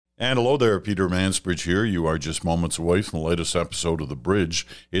And hello there, Peter Mansbridge here. You are just moments away from the latest episode of The Bridge.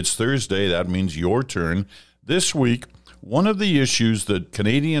 It's Thursday. That means your turn. This week, one of the issues that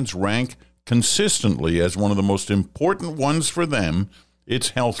Canadians rank consistently as one of the most important ones for them,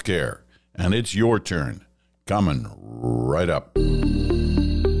 it's healthcare. And it's your turn. Coming right up.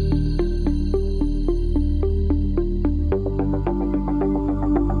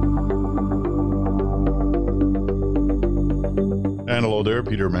 And hello there,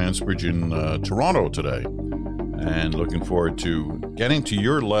 Peter Mansbridge in Toronto today. And looking forward to getting to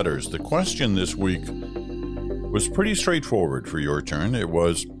your letters. The question this week was pretty straightforward for your turn. It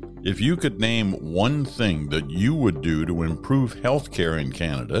was, if you could name one thing that you would do to improve healthcare in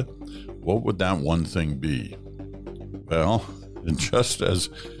Canada, what would that one thing be? Well, just as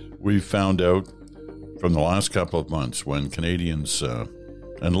we found out from the last couple of months when Canadians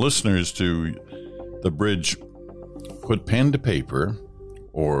and listeners to The Bridge put pen to paper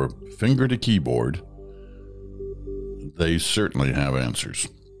or finger to keyboard, they certainly have answers.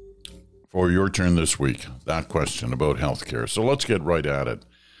 For your turn this week, that question about healthcare. So let's get right at it.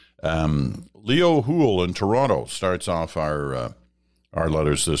 Leo Houle in Toronto starts off our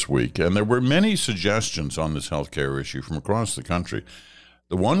letters this week, and there were many suggestions on this healthcare issue from across the country.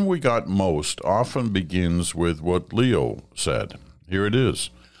 The one we got most often begins with what Leo said. Here it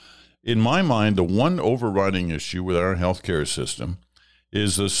is. In my mind, the one overriding issue with our healthcare system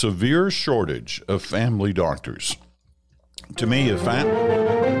is the severe shortage of family doctors. To me,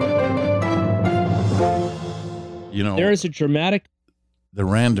 there is a dramatic... The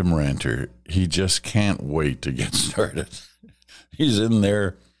Random Ranter, he just can't wait to get started. He's in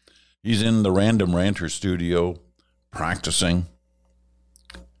there. He's in the Random Ranter studio practicing,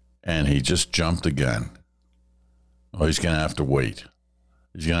 and he just jumped the gun. Oh, he's going to have to wait.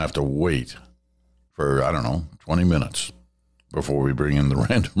 He's going to have to wait for, 20 minutes before we bring in the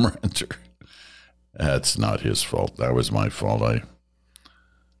Random Ranter. That's not his fault. That was my fault.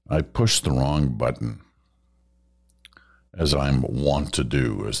 I pushed the wrong button, as I'm wont to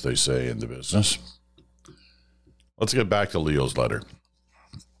do, as they say in the business. Let's get back to Leo's letter.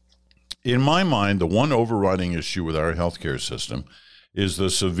 In my mind, the one overriding issue with our healthcare system is the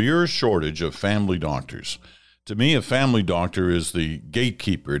severe shortage of family doctors. To me, a family doctor is the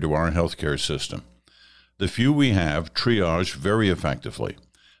gatekeeper to our healthcare system. The few we have triage very effectively.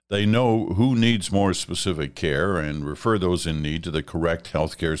 They know who needs more specific care and refer those in need to the correct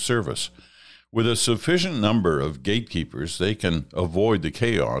healthcare service. With a sufficient number of gatekeepers, they can avoid the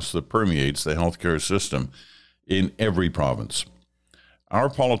chaos that permeates the healthcare system in every province. Our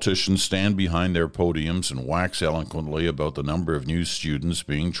politicians stand behind their podiums and wax eloquently about the number of new students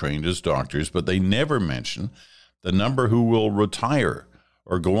being trained as doctors, but they never mention the number who will retire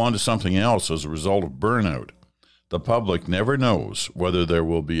or go on to something else as a result of burnout. The public never knows whether there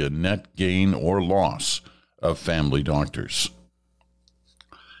will be a net gain or loss of family doctors.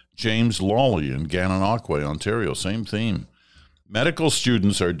 James Lawley in Gananoque, Ontario, same theme. Medical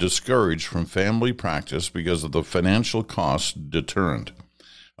students are discouraged from family practice because of the financial cost deterrent.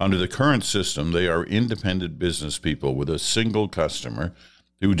 Under the current system, they are independent business people with a single customer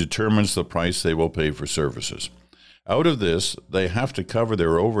who determines the price they will pay for services. Out of this, they have to cover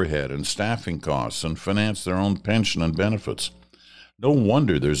their overhead and staffing costs and finance their own pension and benefits. No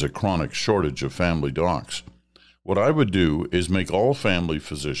wonder there's a chronic shortage of family docs. What I would do is make all family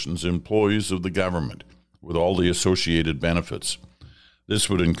physicians employees of the government with all the associated benefits. This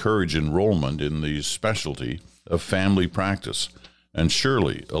would encourage enrollment in the specialty of family practice and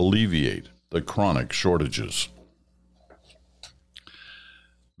surely alleviate the chronic shortages.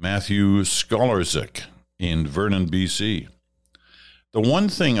 Matthew Scholarzik in Vernon, BC. The one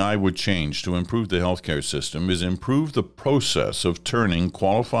thing I would change to improve the healthcare system is improve the process of turning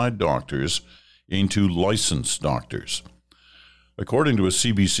qualified doctors into licensed doctors. According to a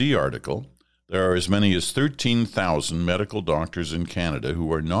CBC article, there are as many as 13,000 medical doctors in Canada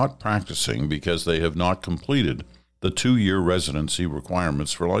who are not practicing because they have not completed the 2-year residency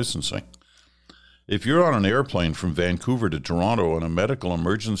requirements for licensing. If you're on an airplane from Vancouver to Toronto and a medical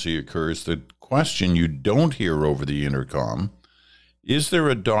emergency occurs, the question you don't hear over the intercom, is there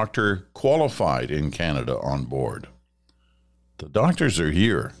a doctor qualified in Canada on board? The doctors are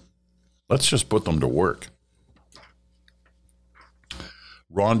here. Let's just put them to work.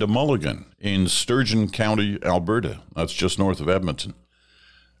 Rhonda Mulligan in Sturgeon County, Alberta. That's just north of Edmonton.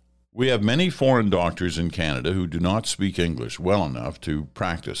 We have many foreign doctors in Canada who do not speak English well enough to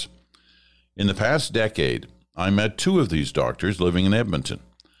practice. In the past decade, I met 2 of these doctors living in Edmonton.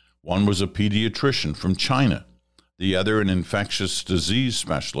 One was a pediatrician from China, the other an infectious disease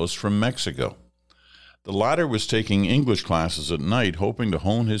specialist from Mexico. The latter was taking English classes at night, hoping to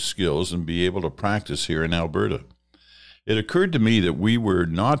hone his skills and be able to practice here in Alberta. It occurred to me that we were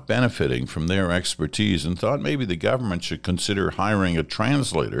not benefiting from their expertise and thought maybe the government should consider hiring a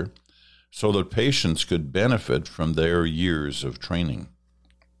translator so that patients could benefit from their years of training.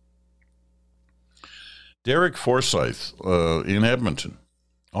 Derek Forsyth in Edmonton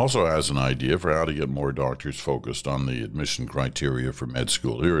also has an idea for how to get more doctors focused on the admission criteria for med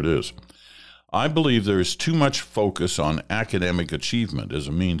school. Here it is. I believe there is too much focus on academic achievement as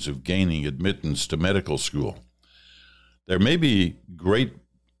a means of gaining admittance to medical school. There may be great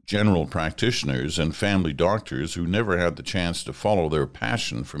general practitioners and family doctors who never had the chance to follow their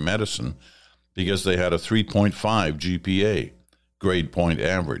passion for medicine because they had a 3.5 GPA, grade point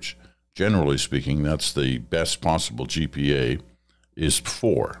average. Generally speaking, that's the best possible GPA is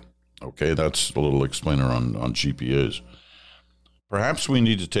 4. Okay, that's a little explainer on GPAs. Perhaps we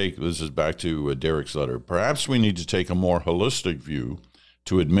need to take, this is back to Derek's letter, perhaps we need to take a more holistic view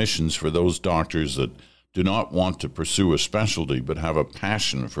to admissions for those doctors that do not want to pursue a specialty but have a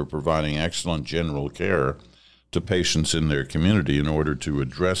passion for providing excellent general care to patients in their community in order to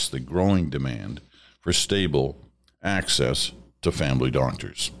address the growing demand for stable access to family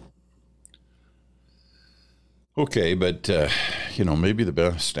doctors. Okay, but, maybe the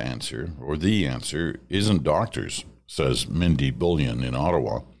best answer, or the answer, isn't doctors, says Mindy Bullion in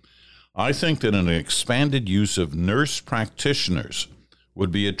Ottawa. I think that an expanded use of nurse practitioners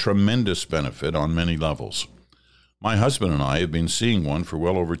would be a tremendous benefit on many levels. My husband and I have been seeing one for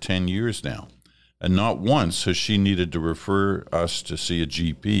well over 10 years now, and not once has she needed to refer us to see a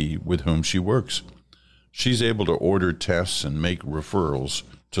GP with whom she works. She's able to order tests and make referrals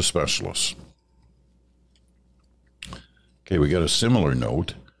to specialists. Okay, we got a similar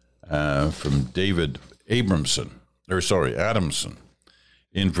note from David Adamson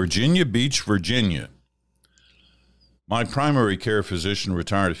in Virginia Beach, Virginia. My primary care physician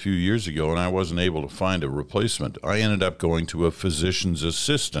retired a few years ago, and I wasn't able to find a replacement. I ended up going to a physician's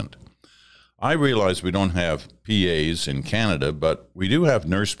assistant. I realize we don't have PAs in Canada, but we do have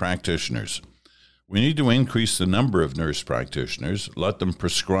nurse practitioners. We need to increase the number of nurse practitioners, let them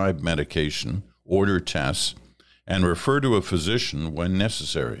prescribe medication, order tests, and refer to a physician when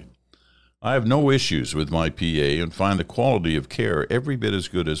necessary. I have no issues with my PA and find the quality of care every bit as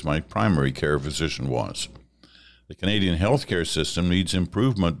good as my primary care physician was. The Canadian healthcare system needs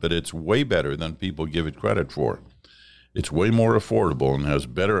improvement, but it's way better than people give it credit for. It's way more affordable and has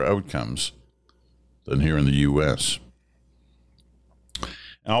better outcomes than here in the U.S.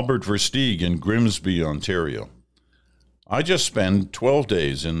 Albert Versteeg in Grimsby, Ontario. I just spent 12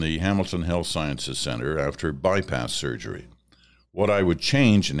 days in the Hamilton Health Sciences Centre after bypass surgery. What I would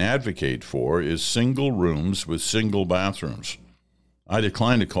change and advocate for is single rooms with single bathrooms. I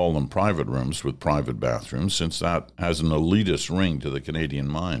decline to call them private rooms with private bathrooms, since that has an elitist ring to the Canadian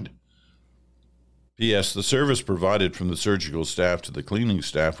mind. P.S. The service provided from the surgical staff to the cleaning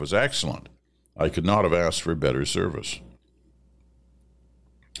staff was excellent. I could not have asked for better service.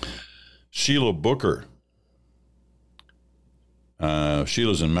 Sheila Booker.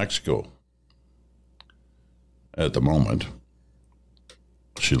 Sheila's in Mexico at the moment.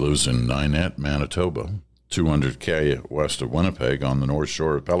 She lives in Ninette, Manitoba, 200K west of Winnipeg on the north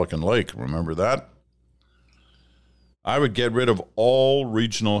shore of Pelican Lake. Remember that? I would get rid of all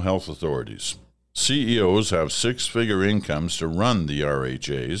regional health authorities. CEOs have six-figure incomes to run the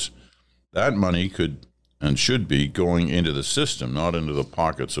RHAs. That money could and should be going into the system, not into the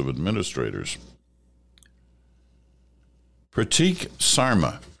pockets of administrators. Pratik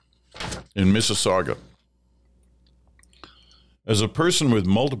Sarma in Mississauga. As a person with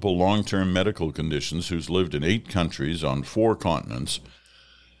multiple long-term medical conditions who's lived in 8 countries on 4 continents,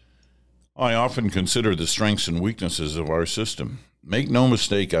 I often consider the strengths and weaknesses of our system. Make no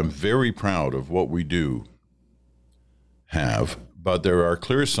mistake, I'm very proud of what we have, but there are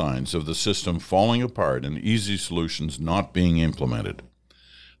clear signs of the system falling apart and easy solutions not being implemented.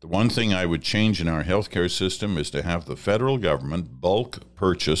 The one thing I would change in our healthcare system is to have the federal government bulk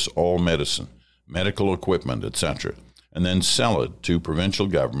purchase all medicine, medical equipment, etc., and then sell it to provincial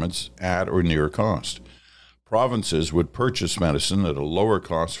governments at or near cost. Provinces would purchase medicine at a lower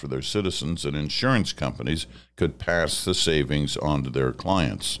cost for their citizens, and insurance companies could pass the savings on to their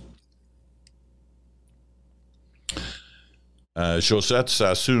clients. Josette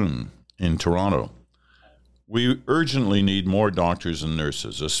Sassoon in Toronto. We urgently need more doctors and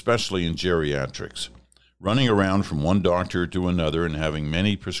nurses, especially in geriatrics. Running around from one doctor to another and having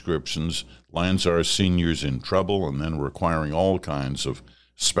many prescriptions lands our seniors in trouble and then requiring all kinds of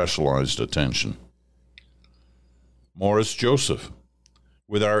specialized attention. Morris Joseph.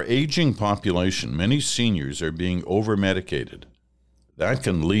 With our aging population, many seniors are being over-medicated. That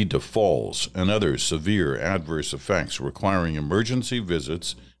can lead to falls and other severe adverse effects requiring emergency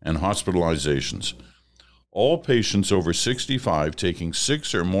visits and hospitalizations. All patients over 65 taking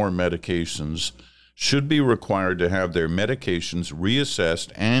 6 or more medications should be required to have their medications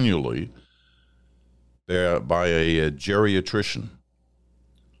reassessed annually by a geriatrician.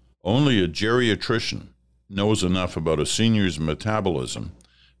 Only a geriatrician knows enough about a senior's metabolism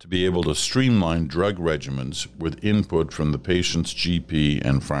to be able to streamline drug regimens with input from the patient's GP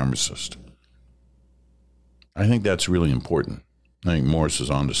and pharmacist. I think that's really important. I think Morris is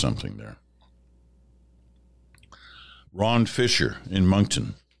onto something there. Ron Fisher in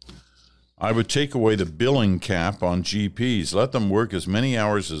Moncton. I would take away the billing cap on GPs. Let them work as many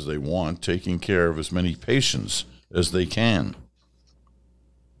hours as they want, taking care of as many patients as they can.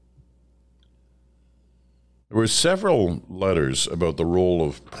 There were several letters about the role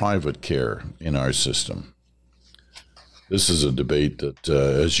of private care in our system. This is a debate that,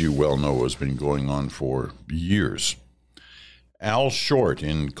 as you well know, has been going on for years. Al Short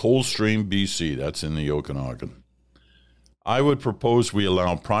in Coldstream, BC, that's in the Okanagan. I would propose we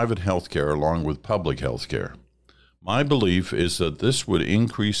allow private health care along with public health care. My belief is that this would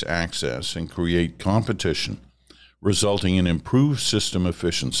increase access and create competition, resulting in improved system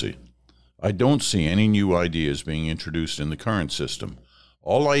efficiency. I don't see any new ideas being introduced in the current system.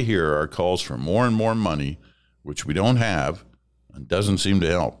 All I hear are calls for more and more money, which we don't have and doesn't seem to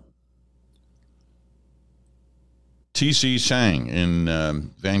help. T.C. Sang in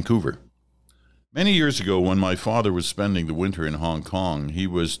Vancouver. Many years ago, when my father was spending the winter in Hong Kong, he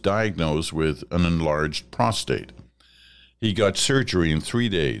was diagnosed with an enlarged prostate. He got surgery in 3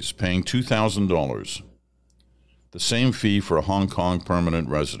 days, paying $2,000, the same fee for a Hong Kong permanent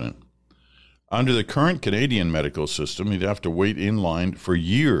resident. Under the current Canadian medical system, he'd have to wait in line for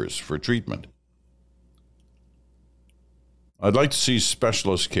years for treatment. I'd like to see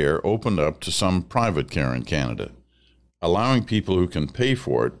specialist care opened up to some private care in Canada. Allowing people who can pay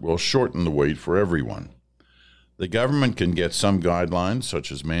for it will shorten the wait for everyone. The government can get some guidelines, such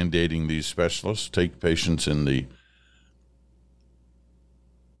as mandating these specialists take patients in the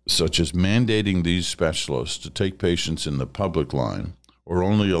public line, or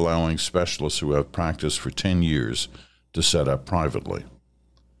only allowing specialists who have practiced for 10 years to set up privately.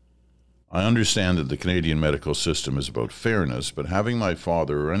 I understand that the Canadian medical system is about fairness, but having my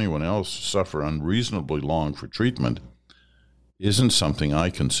father or anyone else suffer unreasonably long for treatment isn't something I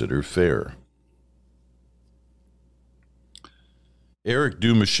consider fair. Eric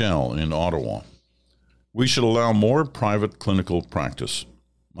Dumichel in Ottawa. We should allow more private clinical practice.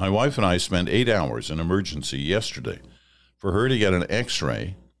 My wife and I spent 8 hours in emergency yesterday for her to get an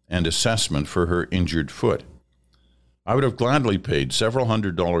x-ray and assessment for her injured foot. I would have gladly paid several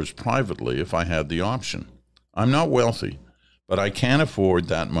 $100s privately if I had the option. I'm not wealthy, but I can't afford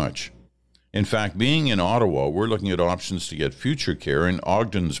that much. In fact, being in Ottawa, we're looking at options to get future care in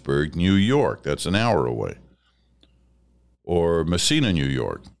Ogdensburg, New York. That's an hour away. Or Messina, New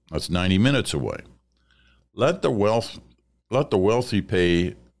York. That's 90 minutes away. Let the wealthy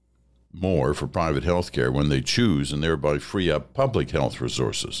pay more for private health care when they choose and thereby free up public health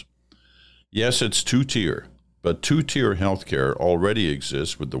resources. Yes, it's two-tier, but two-tier health care already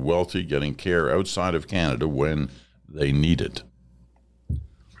exists with the wealthy getting care outside of Canada when they need it.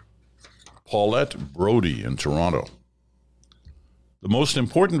 Paulette Brody in Toronto. The most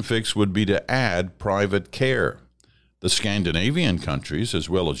important fix would be to add private care. The Scandinavian countries, as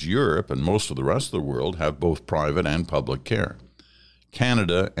well as Europe and most of the rest of the world, have both private and public care.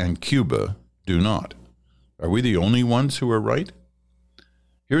 Canada and Cuba do not. Are we the only ones who are right?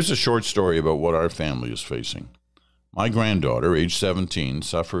 Here's a short story about what our family is facing. My granddaughter, age 17,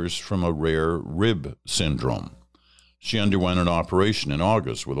 suffers from a rare rib syndrome. She underwent an operation in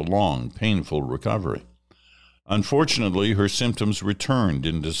August with a long, painful recovery. Unfortunately, her symptoms returned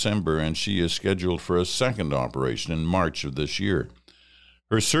in December, and she is scheduled for a second operation in March of this year.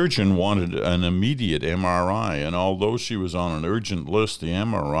 Her surgeon wanted an immediate MRI, and although she was on an urgent list, the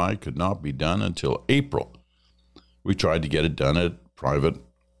MRI could not be done until April. We tried to get it done at private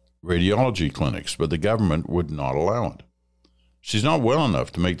radiology clinics, but the government would not allow it. She's not well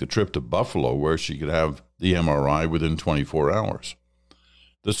enough to make the trip to Buffalo, where she could have the MRI within 24 hours.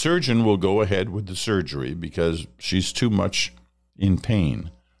 The surgeon will go ahead with the surgery because she's too much in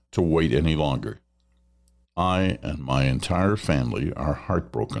pain to wait any longer. I and my entire family are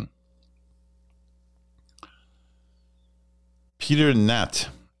heartbroken. Peter Nat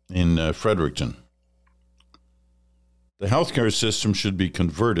in Fredericton. The healthcare system should be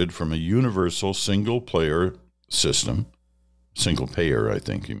converted from a universal single-player system single payer, I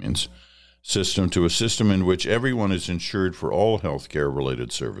think he means, system to a system in which everyone is insured for all healthcare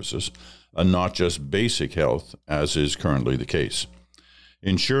related services and not just basic health, as is currently the case.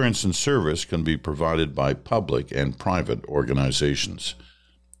 Insurance and service can be provided by public and private organizations.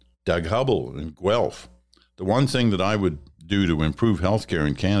 Doug Hubble in Guelph. The one thing that I would do to improve healthcare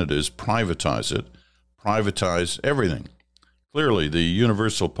in Canada is privatize it. Privatize everything. Clearly, the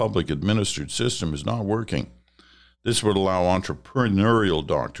universal public administered system is not working. This would allow entrepreneurial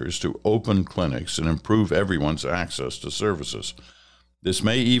doctors to open clinics and improve everyone's access to services. This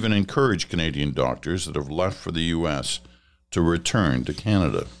may even encourage Canadian doctors that have left for the U.S. to return to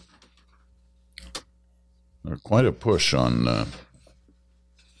Canada. There's quite a push on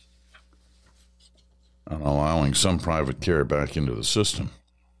allowing some private care back into the system.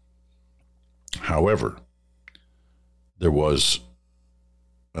 However, there was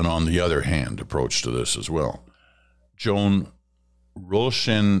an on the other hand approach to this as well. Joan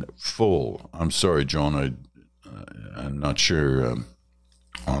Rolshenfull, I'm sorry, Joan, I'm not sure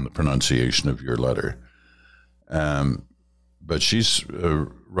on the pronunciation of your letter, but she's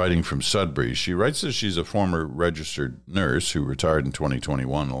writing from Sudbury. She writes that she's a former registered nurse who retired in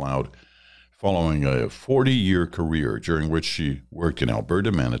 2021, following a 40-year career during which she worked in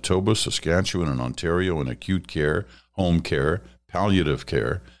Alberta, Manitoba, Saskatchewan, and Ontario in acute care, home care, palliative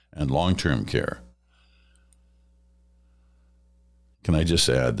care, and long-term care. Can I just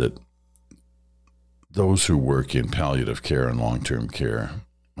add that those who work in palliative care and long-term care,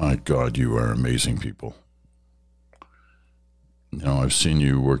 my God, you are amazing people. You know, I've seen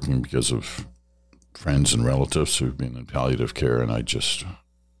you working because of friends and relatives who've been in palliative care, and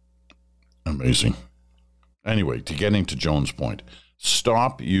amazing. Anyway, getting to Joan's point,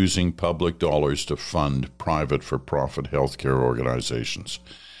 stop using public dollars to fund private for-profit healthcare organizations.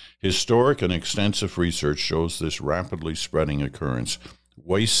 Historic and extensive research shows this rapidly spreading occurrence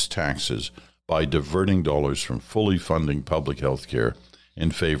wastes taxes by diverting dollars from fully funding public health care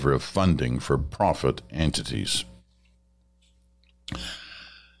in favor of funding for profit entities.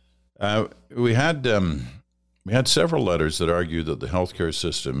 We had several letters that argue that the healthcare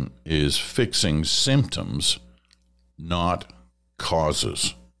system is fixing symptoms, not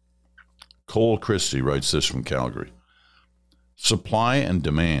causes. Cole Christie writes this from Calgary. Supply and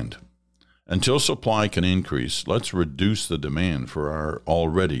demand. Until supply can increase, let's reduce the demand for our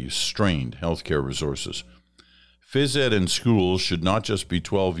already strained healthcare resources. Phys ed in schools should not just be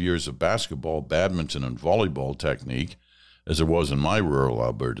 12 years of basketball, badminton, and volleyball technique, as it was in my rural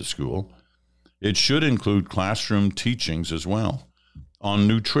Alberta school. It should include classroom teachings as well on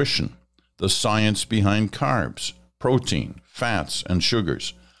nutrition, the science behind carbs, protein, fats, and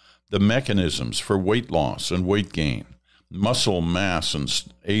sugars, the mechanisms for weight loss and weight gain, muscle mass and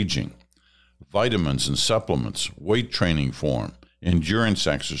aging, vitamins and supplements, weight training form, endurance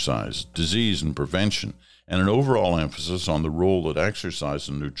exercise, disease and prevention, and an overall emphasis on the role that exercise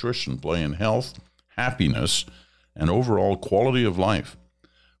and nutrition play in health, happiness, and overall quality of life.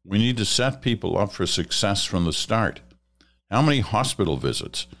 We need to set people up for success from the start. How many hospital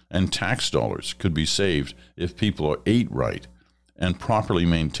visits and tax dollars could be saved if people ate right and properly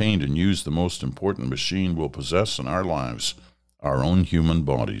maintained and used the most important machine we'll possess in our lives, our own human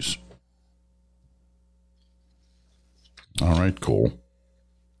bodies? All right, Cole.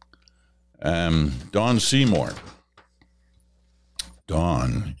 Don Seymour.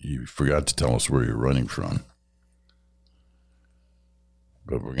 Don, you forgot to tell us where you're running from,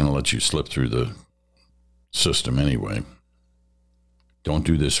 but we're going to let you slip through the system anyway. Don't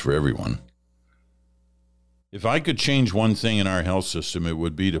do this for everyone. If I could change one thing in our health system, it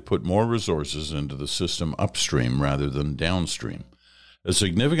would be to put more resources into the system upstream rather than downstream. A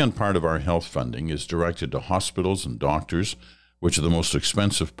significant part of our health funding is directed to hospitals and doctors, which are the most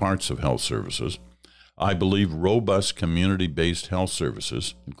expensive parts of health services. I believe robust community-based health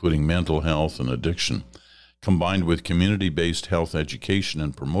services, including mental health and addiction, combined with community-based health education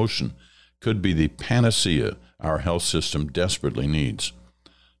and promotion, could be the panacea our health system desperately needs.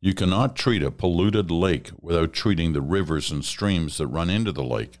 You cannot treat a polluted lake without treating the rivers and streams that run into the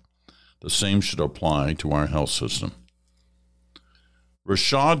lake. The same should apply to our health system.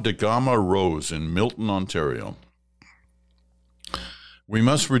 Rashad Dagama Rose in Milton, Ontario. We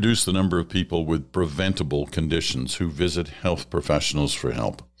must reduce the number of people with preventable conditions who visit health professionals for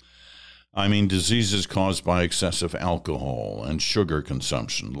help. I mean diseases caused by excessive alcohol and sugar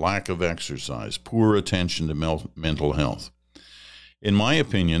consumption, lack of exercise, poor attention to mental health. In my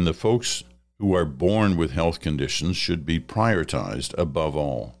opinion, the folks who are born with health conditions should be prioritized above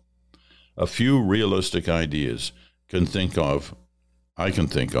all. A few realistic ideas I can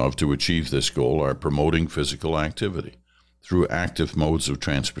think of to achieve this goal are promoting physical activity, through active modes of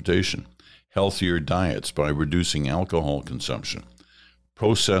transportation, healthier diets by reducing alcohol consumption,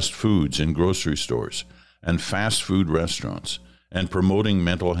 processed foods in grocery stores and fast food restaurants, and promoting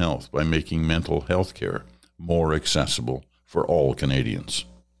mental health by making mental health care more accessible for all Canadians.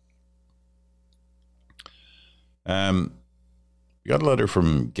 We got a letter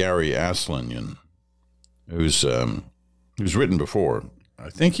from Gary Aslanian, who's written before. I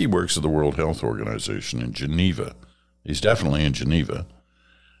think he works at the World Health Organization in Geneva. He's definitely in Geneva.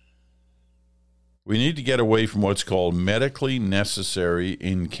 We need to get away from what's called Medically Necessary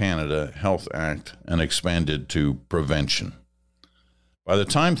in Canada Health Act and expand it to prevention. By the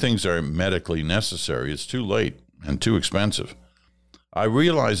time things are medically necessary, it's too late and too expensive. I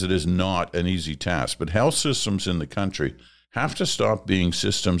realize it is not an easy task, but health systems in the country have to stop being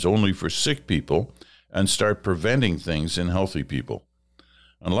systems only for sick people and start preventing things in healthy people.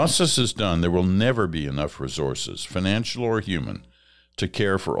 Unless this is done, there will never be enough resources, financial or human, to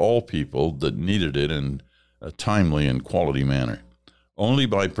care for all people that needed it in a timely and quality manner. Only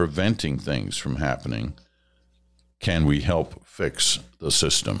by preventing things from happening can we help fix the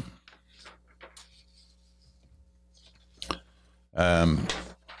system.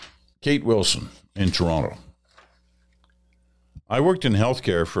 Kate Wilson in Toronto. I worked in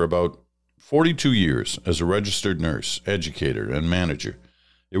healthcare for about 42 years as a registered nurse, educator, and manager.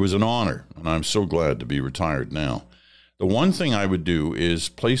 It was an honor, and I'm so glad to be retired now. The one thing I would do is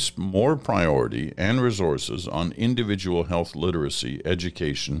place more priority and resources on individual health literacy,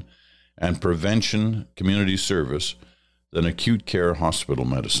 education, and prevention community service than acute care hospital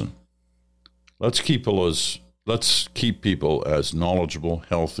medicine. Let's keep people as knowledgeable,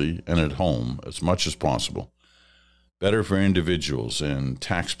 healthy, and at home as much as possible. Better for individuals and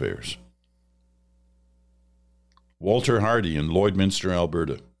taxpayers. Walter Hardy in Lloydminster,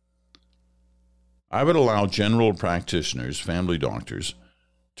 Alberta. I would allow general practitioners, family doctors,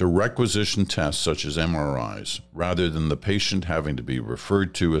 to requisition tests such as MRIs, rather than the patient having to be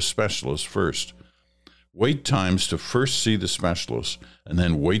referred to a specialist first. Wait times to first see the specialist and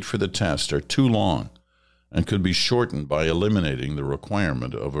then wait for the test are too long and could be shortened by eliminating the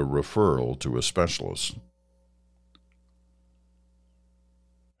requirement of a referral to a specialist.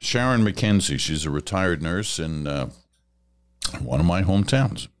 Sharon McKenzie, she's a retired nurse in one of my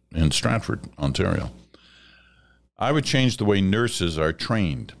hometowns in Stratford, Ontario. I would change the way nurses are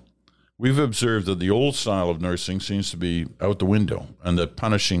trained. We've observed that the old style of nursing seems to be out the window, and that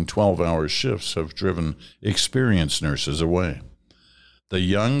punishing 12-hour shifts have driven experienced nurses away. The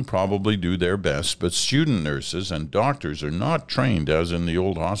young probably do their best, but student nurses and doctors are not trained, as in the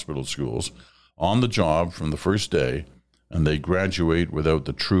old hospital schools, on the job from the first day, and they graduate without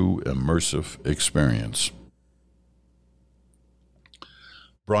the true immersive experience.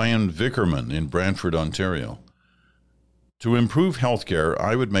 Brian Vickerman in Brantford, Ontario. To improve healthcare,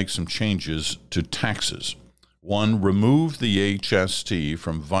 I would make some changes to taxes. 1, remove the HST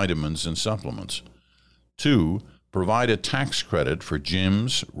from vitamins and supplements. 2, provide a tax credit for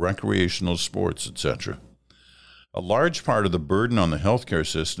gyms, recreational sports, etc. A large part of the burden on the healthcare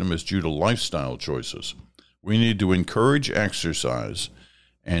system is due to lifestyle choices. We need to encourage exercise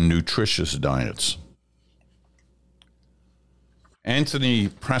and nutritious diets. Anthony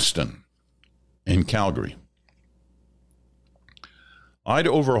Preston in Calgary. I'd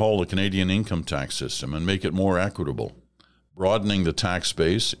overhaul the Canadian income tax system and make it more equitable, broadening the tax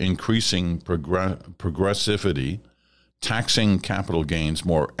base, increasing progressivity, taxing capital gains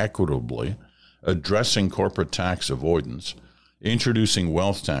more equitably, addressing corporate tax avoidance, introducing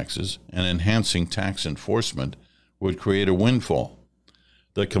wealth taxes, and enhancing tax enforcement would create a windfall.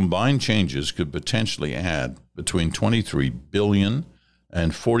 The combined changes could potentially add between $23 billion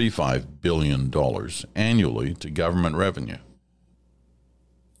and $45 billion annually to government revenue.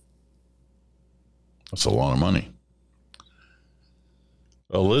 That's a lot of money.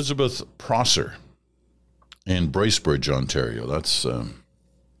 Elizabeth Prosser in Bracebridge, Ontario. That's a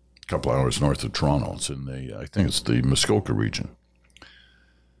couple hours north of Toronto. It's in I think it's the Muskoka region.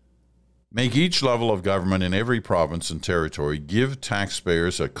 Make each level of government in every province and territory give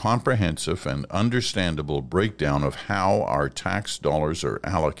taxpayers a comprehensive and understandable breakdown of how our tax dollars are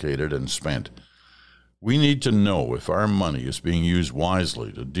allocated and spent. We need to know if our money is being used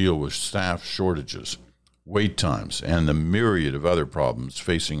wisely to deal with staff shortages, wait times, and the myriad of other problems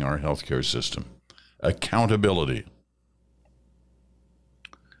facing our healthcare system. Accountability.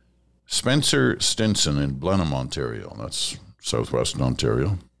 Spencer Stinson in Blenheim, Ontario. That's southwestern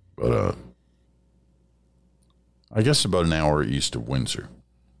Ontario, but I guess about an hour east of Windsor.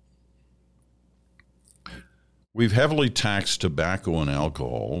 We've heavily taxed tobacco and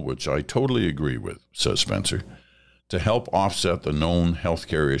alcohol, which I totally agree with, says Spencer. to help offset the known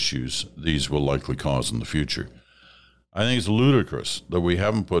healthcare issues these will likely cause in the future. I think it's ludicrous that we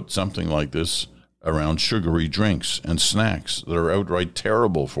haven't put something like this around sugary drinks and snacks that are outright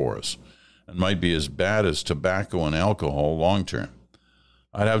terrible for us and might be as bad as tobacco and alcohol long term.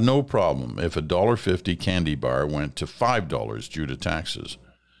 I'd have no problem if a $1.50 candy bar went to $5 due to taxes.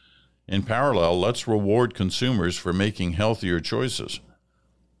 In parallel, let's reward consumers for making healthier choices.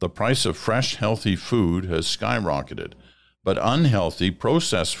 The price of fresh, healthy food has skyrocketed, but unhealthy,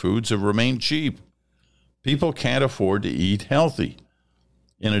 processed foods have remained cheap. People can't afford to eat healthy.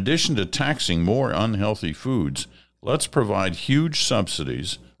 In addition to taxing more unhealthy foods, let's provide huge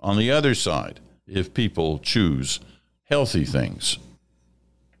subsidies on the other side if people choose healthy things.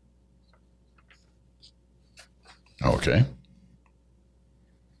 Okay.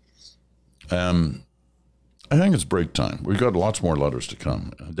 I think it's break time. We've got lots more letters to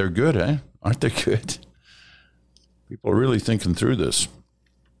come. They're good, eh? Aren't they good? People are really thinking through this.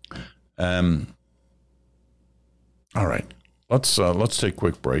 All right. Let's take a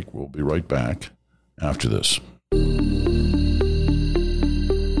quick break. We'll be right back after this.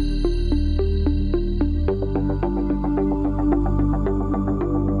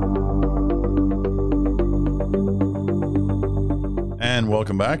 And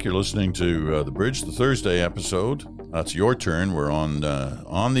welcome back. You're listening to The Bridge, the Thursday episode. That's your turn. We're on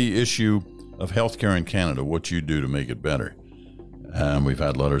the issue of healthcare in Canada, what you do to make it better. We've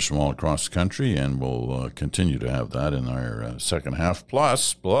had letters from all across the country, and we'll continue to have that in our second half.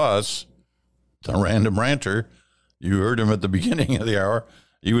 Plus, the Random Ranter. You heard him at the beginning of the hour.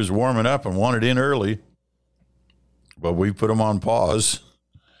 He was warming up and wanted in early, but we put him on pause,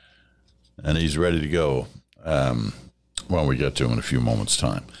 and he's ready to go. Well, we get to him in a few moments'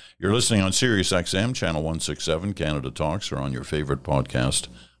 time. You're listening on Sirius XM, Channel 167, Canada Talks, or on your favorite podcast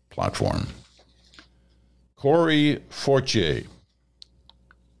platform. Corey Fortier.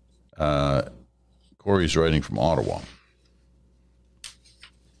 Corey's writing from Ottawa.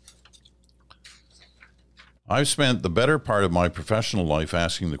 I've spent the better part of my professional life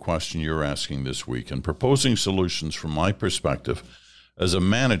asking the question you're asking this week and proposing solutions from my perspective as a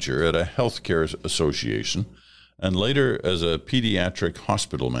manager at a healthcare association and later as a pediatric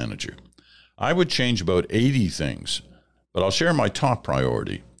hospital manager. I would change about 80 things, but I'll share my top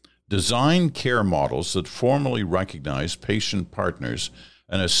priority. Design care models that formally recognize patient partners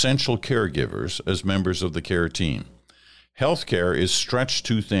and essential caregivers as members of the care team. Healthcare is stretched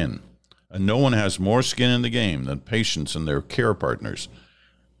too thin, and no one has more skin in the game than patients and their care partners.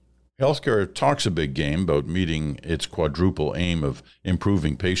 Healthcare talks a big game about meeting its quadruple aim of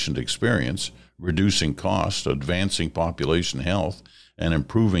improving patient experience, reducing cost, advancing population health, and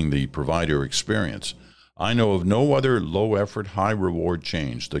improving the provider experience. I know of no other low-effort, high-reward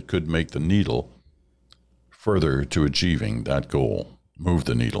change that could make the needle further to achieving that goal. Move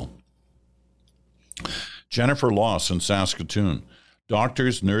the needle. Jennifer Loss in Saskatoon.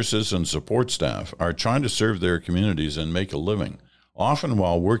 Doctors, nurses, and support staff are trying to serve their communities and make a living, often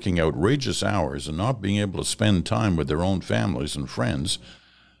while working outrageous hours and not being able to spend time with their own families and friends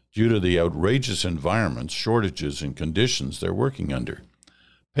due to the outrageous environments, shortages, and conditions they're working under.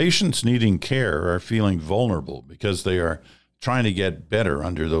 Patients needing care are feeling vulnerable because they are trying to get better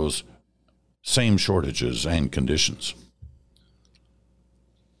under those same shortages and conditions.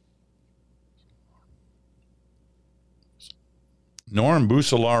 Norm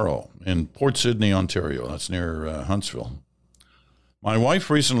Busolaro in Port Sydney, Ontario. That's near Huntsville. My wife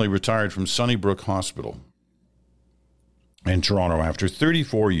recently retired from Sunnybrook Hospital in Toronto after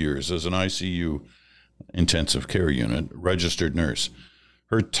 34 years as an ICU intensive care unit registered nurse.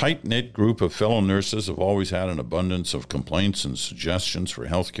 Her tight-knit group of fellow nurses have always had an abundance of complaints and suggestions for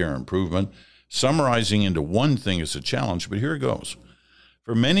healthcare improvement, summarizing into one thing as a challenge, but here goes.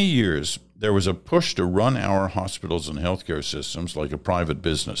 For many years, there was a push to run our hospitals and healthcare systems like a private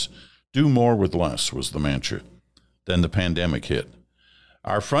business. Do more with less was the mantra. Then the pandemic hit.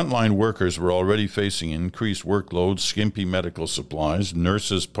 Our frontline workers were already facing increased workloads, skimpy medical supplies,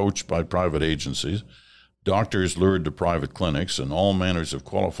 nurses poached by private agencies, doctors lured to private clinics, and all manners of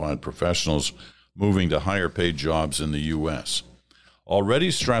qualified professionals moving to higher paid jobs in the U.S.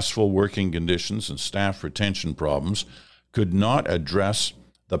 Already stressful working conditions and staff retention problems could not address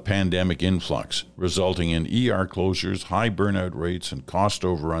the pandemic influx, resulting in ER closures, high burnout rates, and cost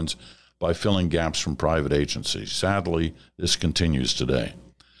overruns by filling gaps from private agencies. Sadly, this continues today.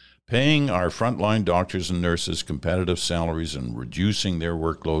 Paying our frontline doctors and nurses competitive salaries and reducing their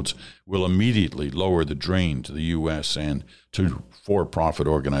workloads will immediately lower the drain to the U.S. and to for-profit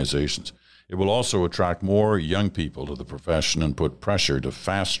organizations. It will also attract more young people to the profession and put pressure to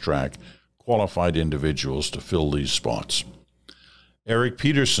fast-track qualified individuals to fill these spots. Eric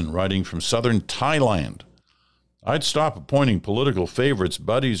Peterson, writing from southern Thailand. I'd stop appointing political favorites,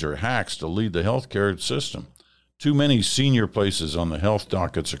 buddies, or hacks to lead the healthcare system. Too many senior places on the health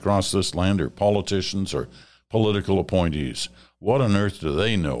dockets across this land are politicians or political appointees. What on earth do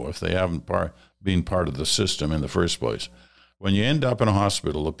they know if they haven't been part of the system in the first place? When you end up in a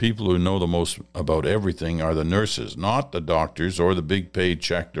hospital, the people who know the most about everything are the nurses, not the doctors or the big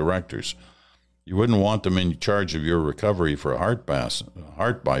paycheck directors. You wouldn't want them in charge of your recovery for a heart bypass,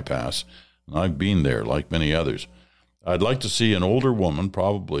 and I've been there like many others. I'd like to see an older woman,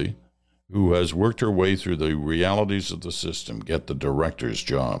 probably, who has worked her way through the realities of the system, get the director's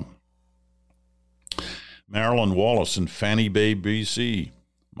job. Marilyn Wallace in Fanny Bay, BC.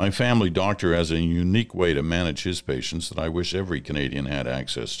 My family doctor has a unique way to manage his patients that I wish every Canadian had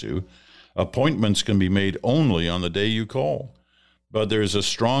access to. Appointments can be made only on the day you call, but there's a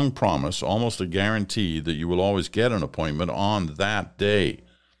strong promise, almost a guarantee, that you will always get an appointment on that day.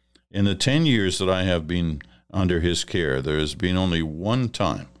 In the 10 years that I have been under his care, there has been only one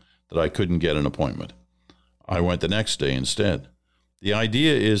time that I couldn't get an appointment. I went the next day instead. The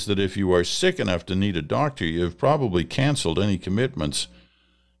idea is that if you are sick enough to need a doctor, you have probably canceled any commitments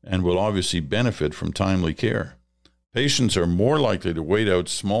and will obviously benefit from timely care. Patients are more likely to wait out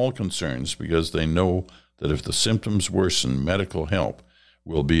small concerns because they know that if the symptoms worsen, medical help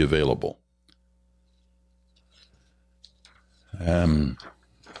will be available. All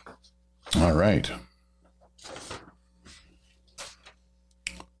right.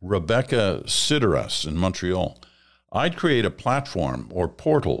 Rebecca Sideras in Montreal. I'd create a platform or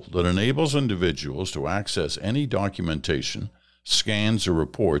portal that enables individuals to access any documentation, scans, or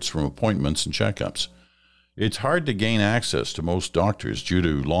reports from appointments and checkups. It's hard to gain access to most doctors due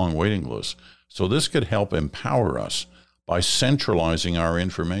to long waiting lists, so this could help empower us by centralizing our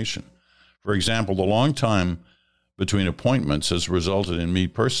information. For example, the long time between appointments has resulted in me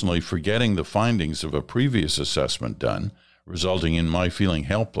personally forgetting the findings of a previous assessment done, resulting in my feeling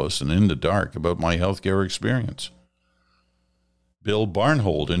helpless and in the dark about my healthcare experience. Bill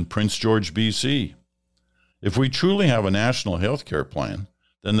Barnhold in Prince George, BC. If we truly have a national healthcare plan,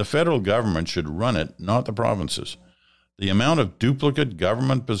 then the federal government should run it, not the provinces. The amount of duplicate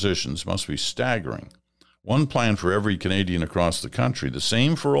government positions must be staggering. One plan for every Canadian across the country, the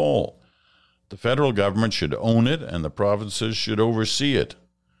same for all. The federal government should own it, and the provinces should oversee it.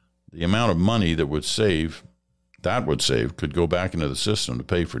 The amount of money that would save could go back into the system to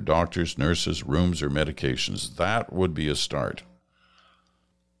pay for doctors, nurses, rooms, or medications. That would be a start.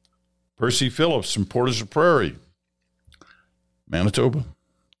 Percy Phillips from Portage Prairie, Manitoba.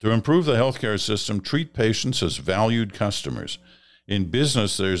 To improve the healthcare system, treat patients as valued customers. In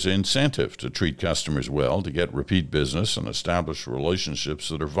business, there's incentive to treat customers well, to get repeat business and establish relationships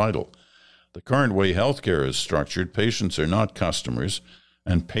that are vital. The current way healthcare is structured, patients are not customers,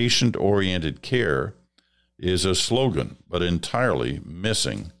 and patient-oriented care is a slogan, but entirely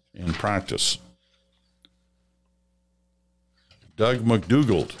missing in practice. Doug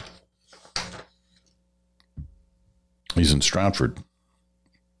McDougald. He's in Stratford.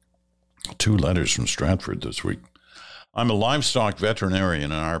 2 letters from Stratford this week. I'm a livestock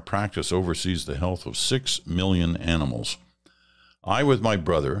veterinarian, and our practice oversees the health of 6 million animals. I, with my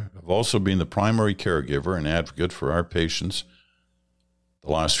brother, have also been the primary caregiver and advocate for our patients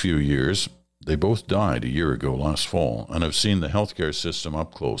the last few years. They both died a year ago last fall, and have seen the healthcare system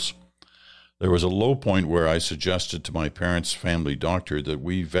up close. There was a low point where I suggested to my parents' family doctor that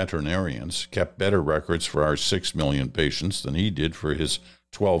we veterinarians kept better records for our 6 million patients than he did for his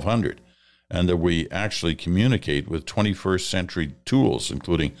 1,200, and that we actually communicate with 21st century tools,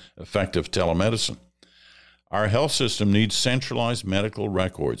 including effective telemedicine. Our health system needs centralized medical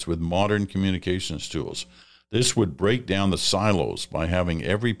records with modern communications tools. This would break down the silos by having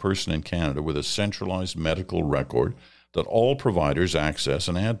every person in Canada with a centralized medical record that all providers access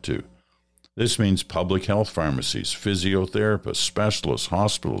and add to. This means public health pharmacies, physiotherapists, specialists,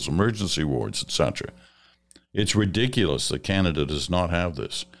 hospitals, emergency wards, etc. It's ridiculous that Canada does not have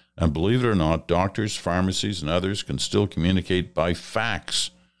this. And believe it or not, doctors, pharmacies, and others can still communicate by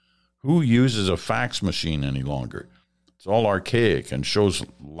fax. Who uses a fax machine any longer? It's all archaic and shows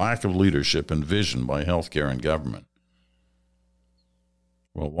lack of leadership and vision by healthcare and government.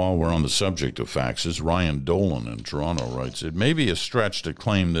 Well, while we're on the subject of faxes, Ryan Dolan in Toronto writes, it may be a stretch to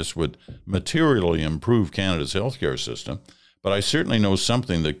claim this would materially improve Canada's healthcare system, but I certainly know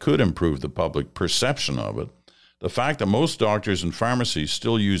something that could improve the public perception of it. The fact that most doctors and pharmacies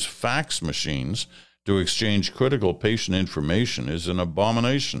still use fax machines to exchange critical patient information is an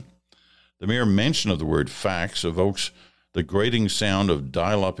abomination. The mere mention of the word fax evokes the grating sound of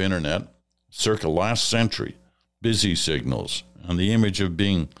dial-up internet, circa last century, busy signals, and the image of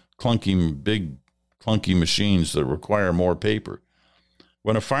being big clunky machines that require more paper.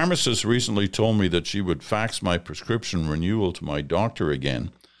 When a pharmacist recently told me that she would fax my prescription renewal to my doctor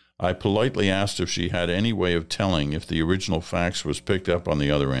again, I politely asked if she had any way of telling if the original fax was picked up on the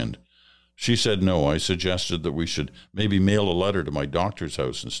other end. She said no. I suggested that we should maybe mail a letter to my doctor's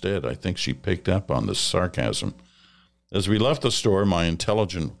house instead. I think she picked up on the sarcasm. As we left the store, my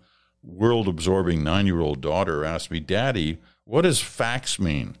intelligent, world-absorbing 9-year-old daughter asked me, "Daddy, what does fax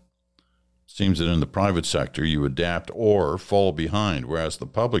mean?" Seems that in the private sector, you adapt or fall behind, whereas the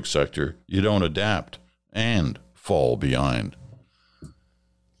public sector, you don't adapt and fall behind.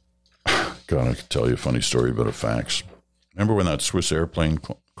 God, I could tell you a funny story about a fax. Remember when that Swiss airplane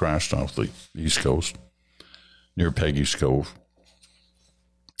crashed off the East Coast near Peggy's Cove?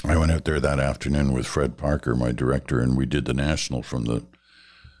 I went out there that afternoon with Fred Parker, my director, and we did the national from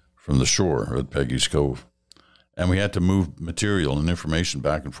the shore at Peggy's Cove. And we had to move material and information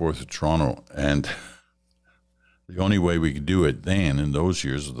back and forth to Toronto. And the only way we could do it then, in those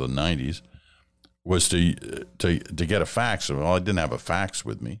years of the 90s, was to get a fax. Well, I didn't have a fax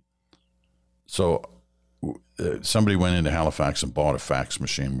with me. So somebody went into Halifax and bought a fax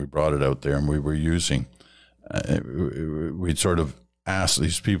machine. We brought it out there, and we were using, we'd sort of asked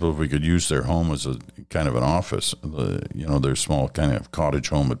these people if we could use their home as a kind of an office, their small kind of cottage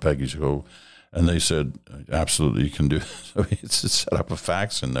home at Peggy's Cove. And they said, absolutely, you can do it. So we set up a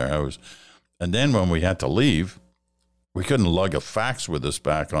fax in there. And then when we had to leave, we couldn't lug a fax with us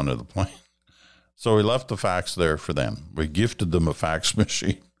back onto the plane. So we left the fax there for them. We gifted them a fax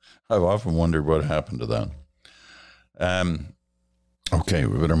machine. I've often wondered what happened to that. Okay,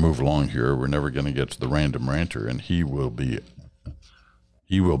 we better move along here. We're never going to get to the random ranter, and he will be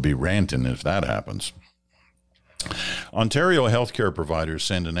ranting if that happens. Ontario healthcare providers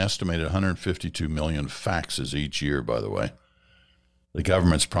send an estimated 152 million faxes each year, by the way. The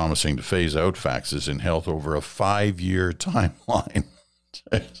government's promising to phase out faxes in health over a 5-year timeline.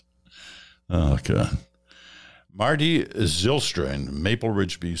 Oh, God. Marty Zylstra in Maple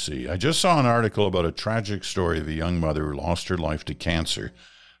Ridge, BC. I just saw an article about a tragic story of a young mother who lost her life to cancer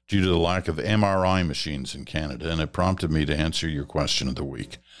due to the lack of MRI machines in Canada, and it prompted me to answer your question of the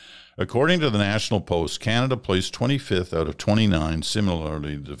week. According to the National Post, Canada placed 25th out of 29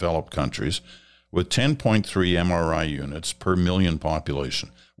 similarly developed countries with 10.3 MRI units per million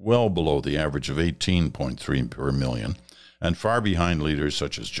population, well below the average of 18.3 per million, and far behind leaders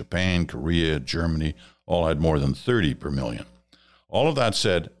such as Japan, Korea, Germany, all had more than 30 per million. All of that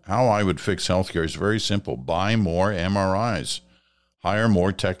said, how I would fix healthcare is very simple. Buy more MRIs. Hire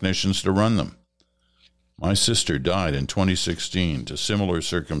more technicians to run them. My sister died in 2016 to similar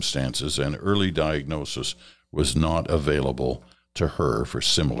circumstances, and early diagnosis was not available to her for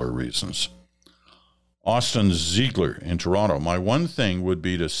similar reasons. Austin Ziegler in Toronto. My one thing would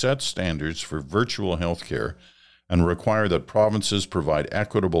be to set standards for virtual healthcare and require that provinces provide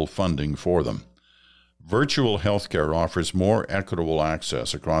equitable funding for them. Virtual healthcare offers more equitable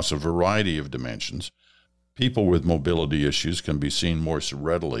access across a variety of dimensions. People with mobility issues can be seen more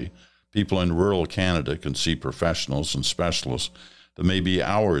readily. People in rural Canada can see professionals and specialists that may be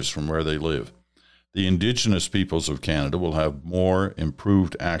hours from where they live. The Indigenous peoples of Canada will have more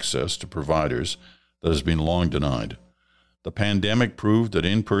improved access to providers that has been long denied. The pandemic proved that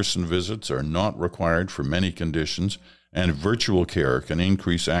in-person visits are not required for many conditions, and virtual care can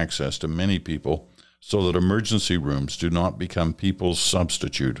increase access to many people so that emergency rooms do not become people's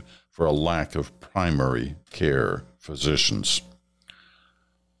substitute for a lack of primary care physicians.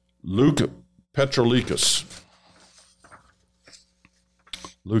 Luke Petrolikis.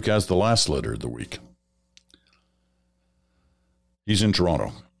 Luke has the last letter of the week. He's in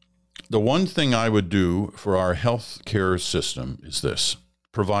Toronto. The one thing I would do for our health care system is this: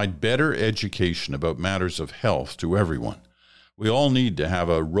 provide better education about matters of health to everyone. We all need to have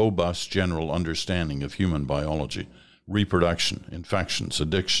a robust general understanding of human biology, reproduction, infections,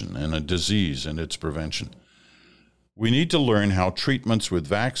 addiction, and a disease and its prevention. We need to learn how treatments with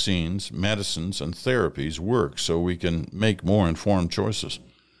vaccines, medicines, and therapies work so we can make more informed choices.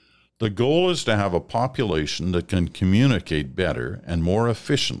 The goal is to have a population that can communicate better and more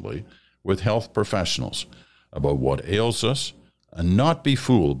efficiently with health professionals about what ails us and not be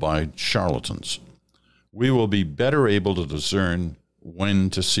fooled by charlatans. We will be better able to discern when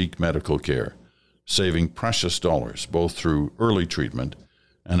to seek medical care, saving precious dollars both through early treatment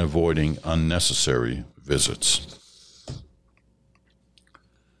and avoiding unnecessary visits.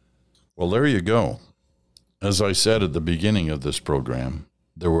 Well, there you go. As I said at the beginning of this program,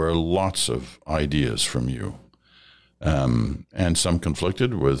 there were lots of ideas from you, and some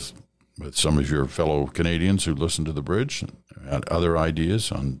conflicted with with some of your fellow Canadians who listen to The Bridge, had other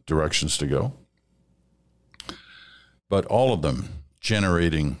ideas on directions to go. But all of them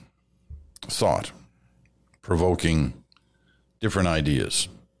generating thought, provoking different ideas.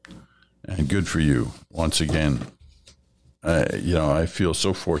 And good for you. Once again, I feel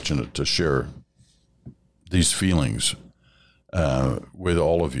so fortunate to share these feelings with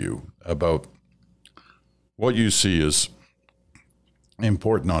all of you about what you see as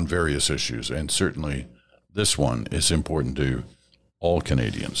important on various issues. And certainly this one is important to all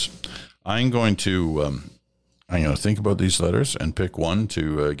Canadians. I'm going to think about these letters and pick one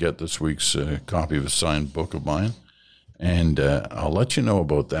to get this week's copy of a signed book of mine. And I'll let you know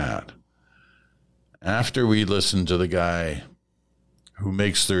about that after we listen to the guy who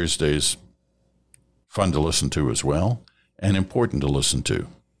makes Thursdays fun to listen to as well and important to listen to.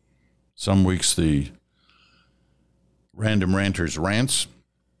 Some weeks the Random Ranter's rants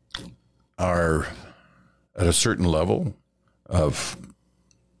are at a certain level of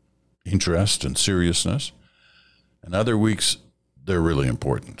interest and seriousness, and other weeks they're really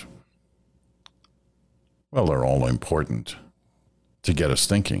important. Well, they're all important to get us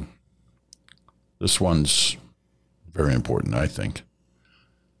thinking. This one's very important, I think.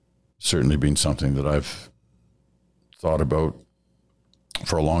 Certainly been something that I've thought about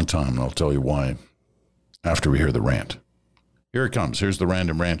for a long time, and I'll tell you why after we hear the rant. Here it comes. Here's the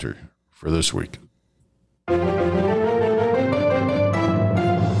Random Ranter for this week.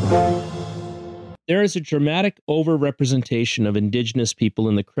 There is a dramatic overrepresentation of Indigenous people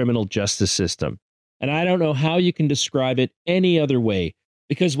in the criminal justice system. And I don't know how you can describe it any other way,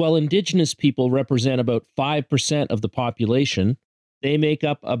 because while Indigenous people represent about 5% of the population, they make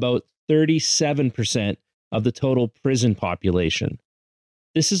up about 37% of the total prison population.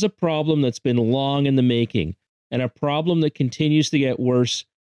 This is a problem that's been long in the making, and a problem that continues to get worse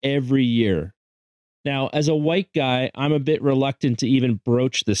every year. Now, as a white guy, I'm a bit reluctant to even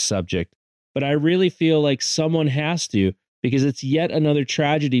broach this subject, but I really feel like someone has to, because it's yet another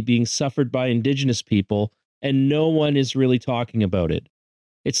tragedy being suffered by Indigenous people, and no one is really talking about it.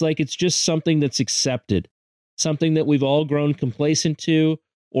 It's like it's just something that's accepted, something that we've all grown complacent to,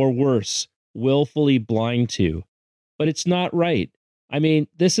 or worse, willfully blind to. But it's not right. I mean,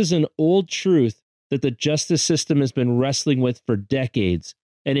 this is an old truth that the justice system has been wrestling with for decades,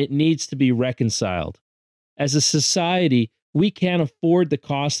 and it needs to be reconciled. As a society, we can't afford the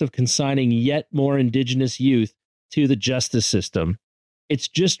cost of consigning yet more Indigenous youth to the justice system. It's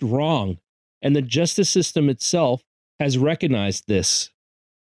just wrong, and the justice system itself has recognized this.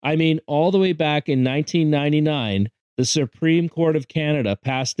 I mean, all the way back in 1999, the Supreme Court of Canada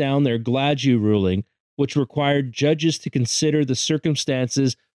passed down their Gladue ruling, which required judges to consider the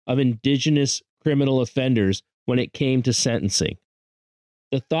circumstances of Indigenous criminal offenders when it came to sentencing.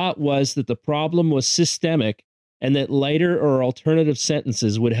 The thought was that the problem was systemic and that lighter or alternative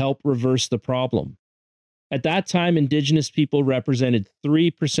sentences would help reverse the problem. At that time, Indigenous people represented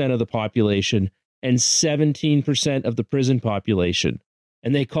 3% of the population and 17% of the prison population,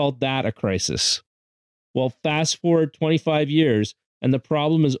 and they called that a crisis. Well, fast forward 25 years, and the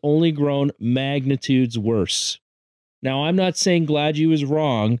problem has only grown magnitudes worse. Now, I'm not saying Gladue is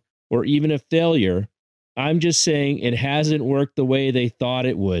wrong or even a failure. I'm just saying it hasn't worked the way they thought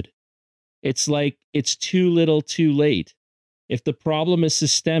it would. It's like it's too little too late. If the problem is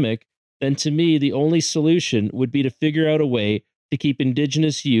systemic, then to me, the only solution would be to figure out a way to keep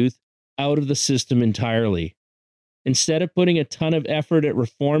Indigenous youth out of the system entirely. Instead of putting a ton of effort at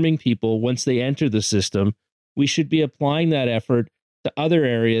reforming people once they enter the system, we should be applying that effort to other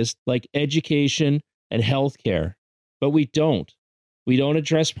areas like education and healthcare. But we don't. We don't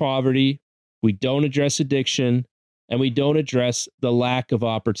address poverty, we don't address addiction, and we don't address the lack of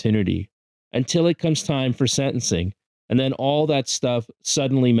opportunity until it comes time for sentencing, and then all that stuff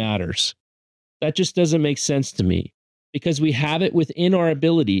suddenly matters. That just doesn't make sense to me, because we have it within our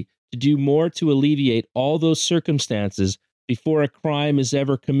ability to do more to alleviate all those circumstances before a crime is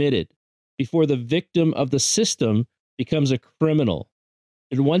ever committed, before the victim of the system becomes a criminal.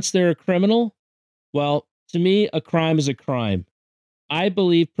 And once they're a criminal, well, to me, a crime is a crime. I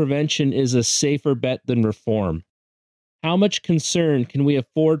believe prevention is a safer bet than reform. How much concern can we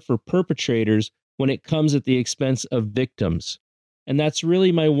afford for perpetrators when it comes at the expense of victims? And that's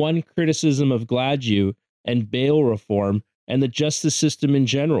really my one criticism of Gladue and bail reform and the justice system in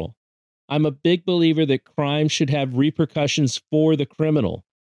general. I'm a big believer that crime should have repercussions for the criminal,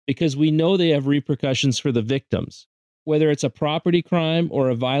 because we know they have repercussions for the victims. Whether it's a property crime or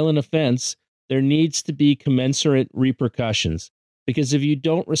a violent offense, there needs to be commensurate repercussions, because if you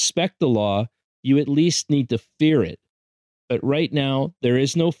don't respect the law, you at least need to fear it. But right now, there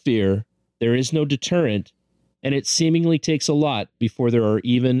is no fear, there is no deterrent, and it seemingly takes a lot before there are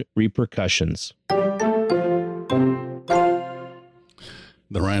even repercussions.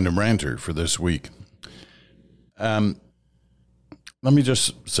 The Random Ranter for this week. Let me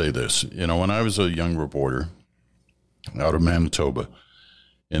just say this. You know, when I was a young reporter out of Manitoba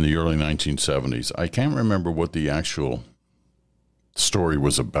in the early 1970s, I can't remember what the actual story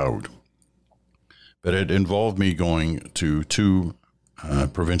was about, but it involved me going to two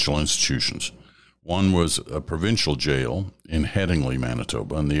provincial institutions. One was a provincial jail in Headingley,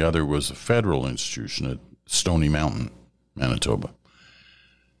 Manitoba, and the other was a federal institution at Stony Mountain, Manitoba.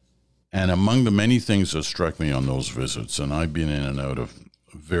 And among the many things that struck me on those visits, and I've been in and out of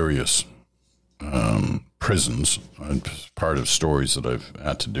various prisons, and part of stories that I've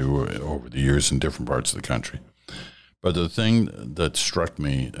had to do over the years in different parts of the country. But the thing that struck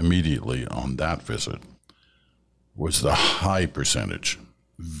me immediately on that visit was the high percentage,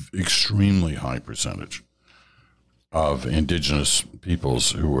 extremely high percentage of Indigenous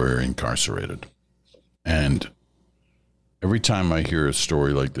peoples who were incarcerated. And every time I hear a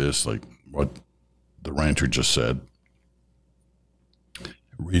story like this, like what the ranter just said,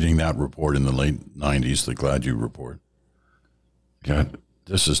 reading that report in the late 90s, the Glad-U report, God,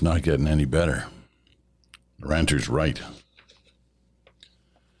 this is not getting any better. The ranter's right.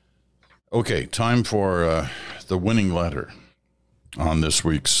 Okay, time for the winning letter on this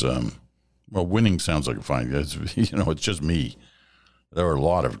week's, well, winning sounds like a fine, it's just me. There are a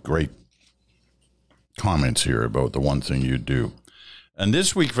lot of great comments here about the one thing you do. And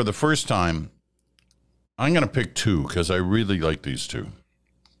this week, for the first time, I'm going to pick two because I really like these two.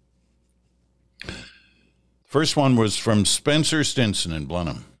 First one was from Spencer Stinson in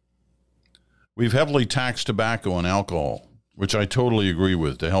Blenheim. We've heavily taxed tobacco and alcohol, which I totally agree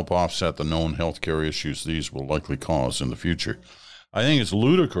with, to help offset the known healthcare issues these will likely cause in the future. I think it's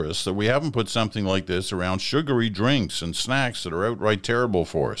ludicrous that we haven't put something like this around sugary drinks and snacks that are outright terrible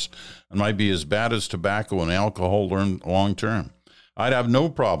for us and might be as bad as tobacco and alcohol long term. I'd have no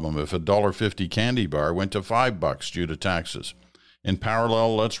problem if a $1.50 candy bar went to $5 due to taxes. In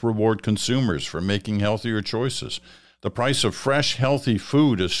parallel, let's reward consumers for making healthier choices. The price of fresh, healthy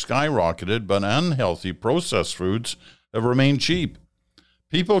food has skyrocketed, but unhealthy processed foods have remained cheap.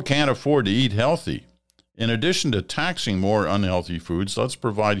 People can't afford to eat healthy. In addition to taxing more unhealthy foods, let's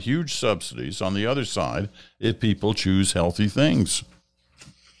provide huge subsidies on the other side if people choose healthy things.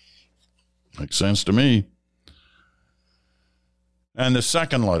 Makes sense to me. And the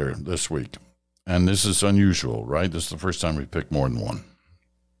second letter this week, and this is unusual, right? This is the first time we picked more than one.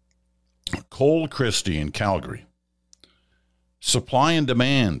 Cole Christie in Calgary. Supply and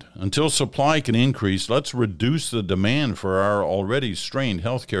demand. Until supply can increase, let's reduce the demand for our already strained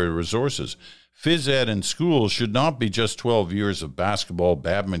healthcare resources. Phys ed in schools should not be just 12 years of basketball,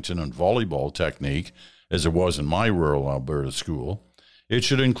 badminton, and volleyball technique, as it was in my rural Alberta school. It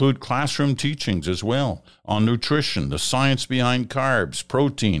should include classroom teachings as well on nutrition, the science behind carbs,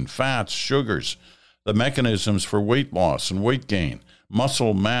 protein, fats, sugars, the mechanisms for weight loss and weight gain,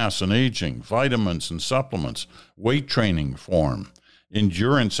 muscle mass and aging, vitamins and supplements, weight training form,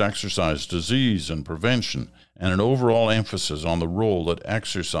 endurance exercise, disease and prevention, and an overall emphasis on the role that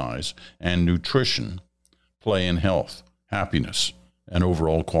exercise and nutrition play in health, happiness, and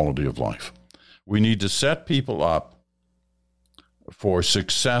overall quality of life. We need to set people up for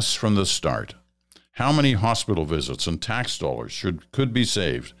success from the start. How many hospital visits and tax dollars could be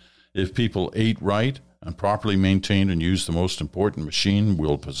saved if people ate right and properly maintained and used the most important machine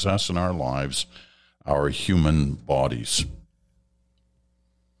we'll possess in our lives, our human bodies?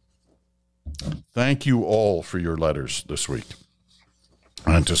 Thank you all for your letters this week.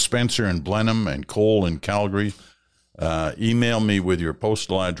 And to Spencer in Blenheim and Cole in Calgary, email me with your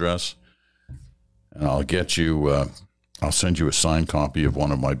postal address, and I'll get you. I'll send you a signed copy of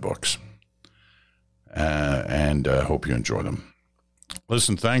one of my books, and hope you enjoy them.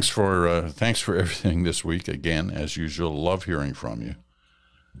 Listen, thanks for everything this week. Again, as usual, love hearing from you.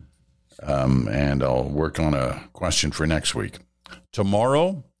 And I'll work on a question for next week.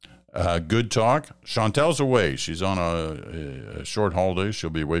 Tomorrow, good talk. Chantel's away. She's on a short holiday.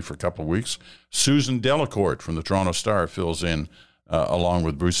 She'll be away for a couple of weeks. Susan Delacourt from the Toronto Star fills in along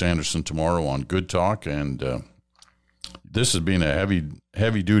with Bruce Anderson tomorrow on Good Talk. And this has been a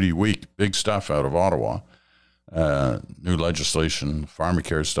heavy-duty week. Big stuff out of Ottawa. New legislation,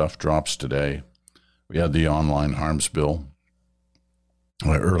 pharmacare stuff drops today. We had the online harms bill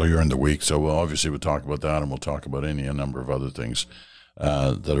earlier in the week, so we'll talk about that, and we'll talk about a number of other things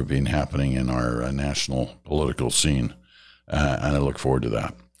that have been happening in our national political scene, and I look forward to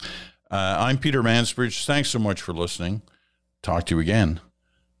that. I'm Peter Mansbridge. Thanks so much for listening. Talk to you again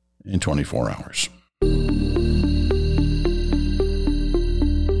in 24 hours.